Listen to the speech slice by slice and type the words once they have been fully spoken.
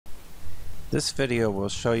This video will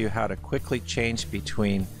show you how to quickly change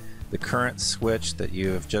between the current switch that you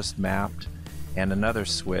have just mapped and another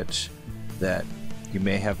switch that you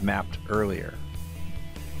may have mapped earlier.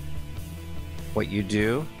 What you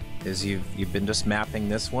do is you've been just mapping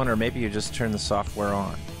this one, or maybe you just turn the software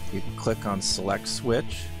on. You can click on select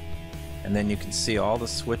switch, and then you can see all the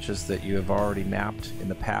switches that you have already mapped in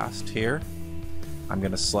the past here. I'm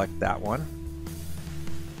going to select that one,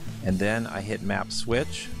 and then I hit map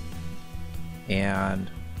switch, and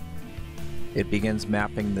it begins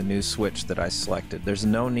mapping the new switch that I selected. There's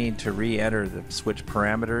no need to re-enter the switch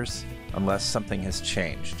parameters unless something has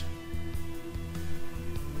changed.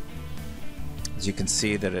 As you can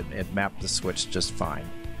see that it mapped the switch just fine.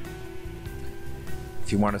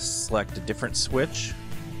 If you want to select a different switch,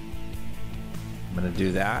 I'm going to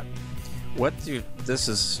do that. What this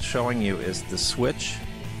is showing you is the switch,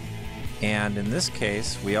 and in this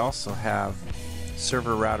case we also have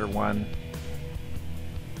server router 1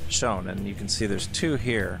 shown, and you can see there's two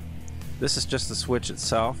here. This is just the switch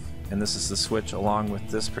itself, and this is the switch along with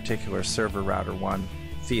this particular server router 1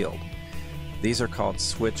 field. These are called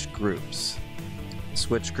switch groups. A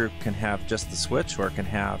switch group can have just the switch, or it can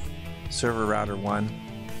have server router 1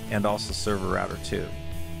 and also server router 2.